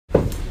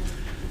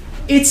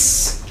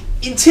It's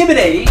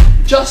intimidating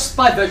just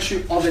by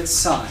virtue of its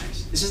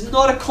size. This is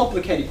not a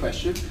complicated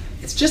question.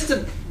 It's just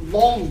a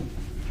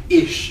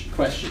long-ish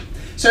question.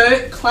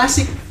 So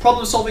classic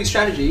problem-solving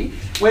strategy,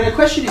 when a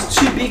question is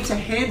too big to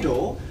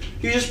handle,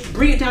 you just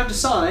bring it down to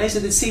size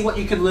and then see what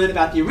you can learn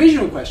about the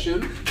original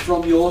question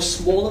from your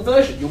smaller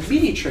version, your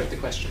miniature of the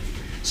question.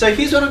 So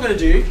here's what I'm going to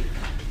do.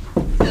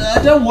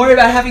 Don't worry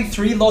about having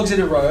 3 logs in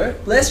a row.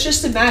 Let's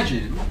just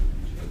imagine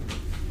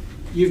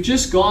you've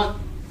just got,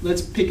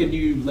 let's pick a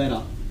new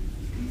letter.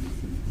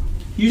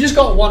 You just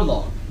got 1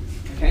 log,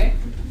 okay?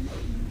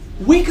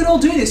 We could all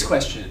do this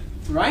question,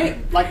 right?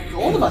 Like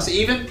all of us,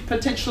 even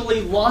potentially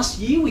last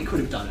year we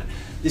could have done it.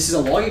 This is a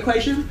log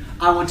equation.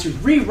 I want to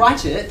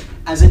rewrite it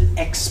as an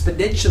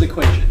exponential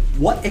equation.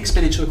 What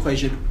exponential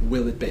equation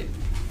will it be?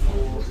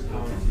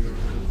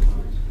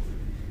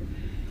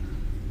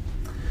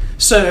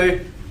 So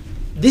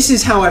this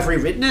is how I've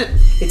rewritten it.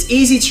 It's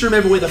easy to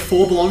remember where the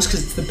 4 belongs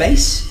because it's the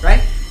base,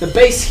 right? The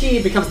base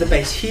here becomes the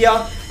base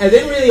here, and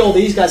then really all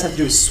these guys have to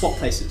do is swap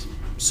places.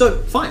 So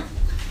fine.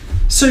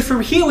 So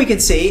from here we can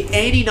see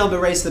any number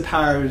raised to the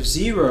power of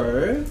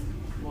 0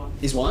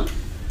 is 1.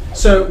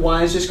 So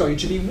y is just going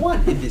to be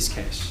 1 in this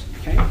case,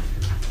 okay?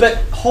 But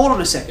hold on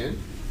a second.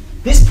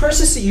 This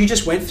process that you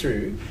just went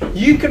through,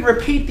 you can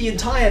repeat the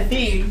entire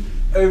thing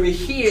over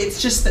here.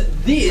 It's just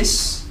that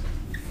this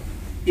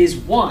is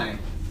y.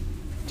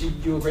 Do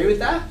you agree with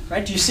that?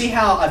 Right? Do you see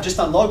how I've just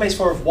done log base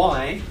 4 of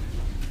y,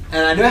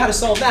 and I know how to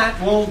solve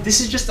that? Well,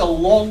 this is just a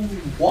long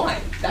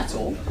y, that's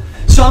all.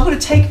 So I'm going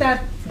to take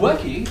that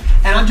working,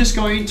 and I'm just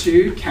going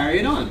to carry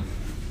it on.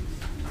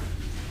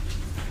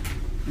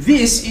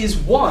 This is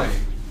y.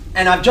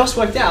 And I've just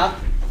worked out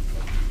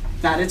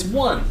that it's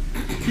 1.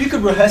 You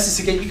could rehearse this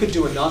again, you could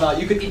do another,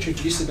 you could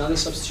introduce another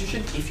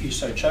substitution if you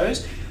so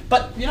chose,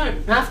 but you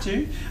don't have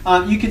to.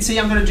 You can see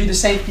I'm going to do the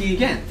same thing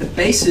again. The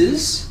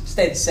bases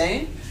stay the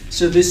same,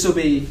 so this will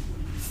be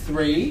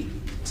 3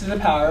 to the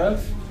power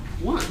of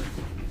 1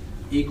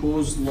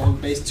 equals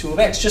log base 2 of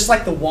x. Just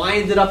like the y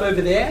ended up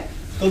over there,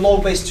 the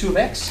log base 2 of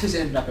x has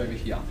ended up over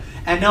here.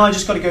 And now I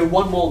just got to go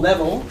one more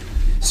level,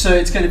 so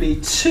it's going to be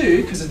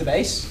 2, because of the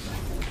base,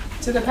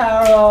 to the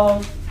power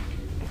of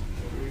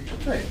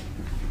 3.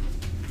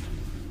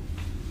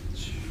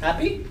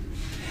 Happy?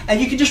 And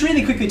you can just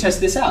really quickly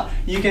test this out.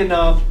 You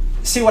can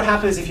see what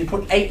happens if you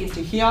put 8 into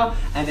here,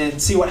 and then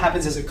see what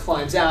happens as it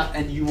climbs out,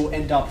 and you will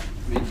end up,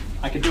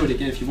 I can do it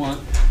again if you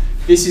want.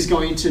 This is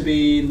going to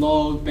be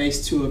log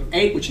base 2 of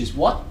 8, which is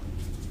what?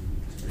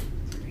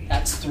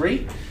 That's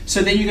 3.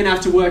 So then you're going to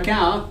have to work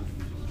out,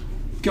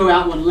 go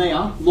out one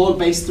layer, log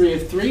base 3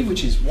 of 3,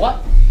 which is what?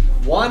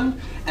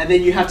 1. And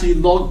then you have to do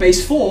log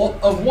base 4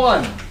 of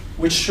 1,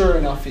 which sure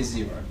enough is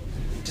 0.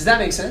 Does that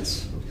make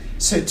sense?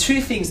 So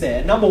 2 things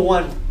there. Number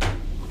 1,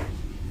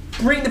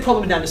 bring the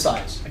problem down to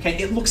size. Okay,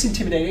 it looks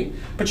intimidating,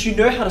 but you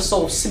know how to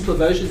solve simpler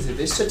versions of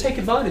this, so take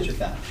advantage of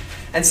that.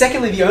 And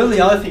secondly, the only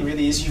other thing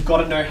really is you've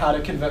got to know how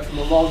to convert from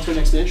a log to an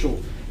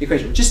exponential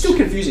equation, which is still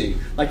confusing.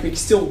 Like we can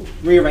still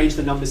rearrange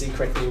the numbers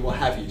incorrectly and what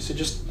have you. So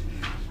just,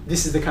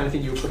 this is the kind of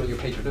thing you'll put on your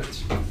page of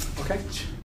notes. Okay?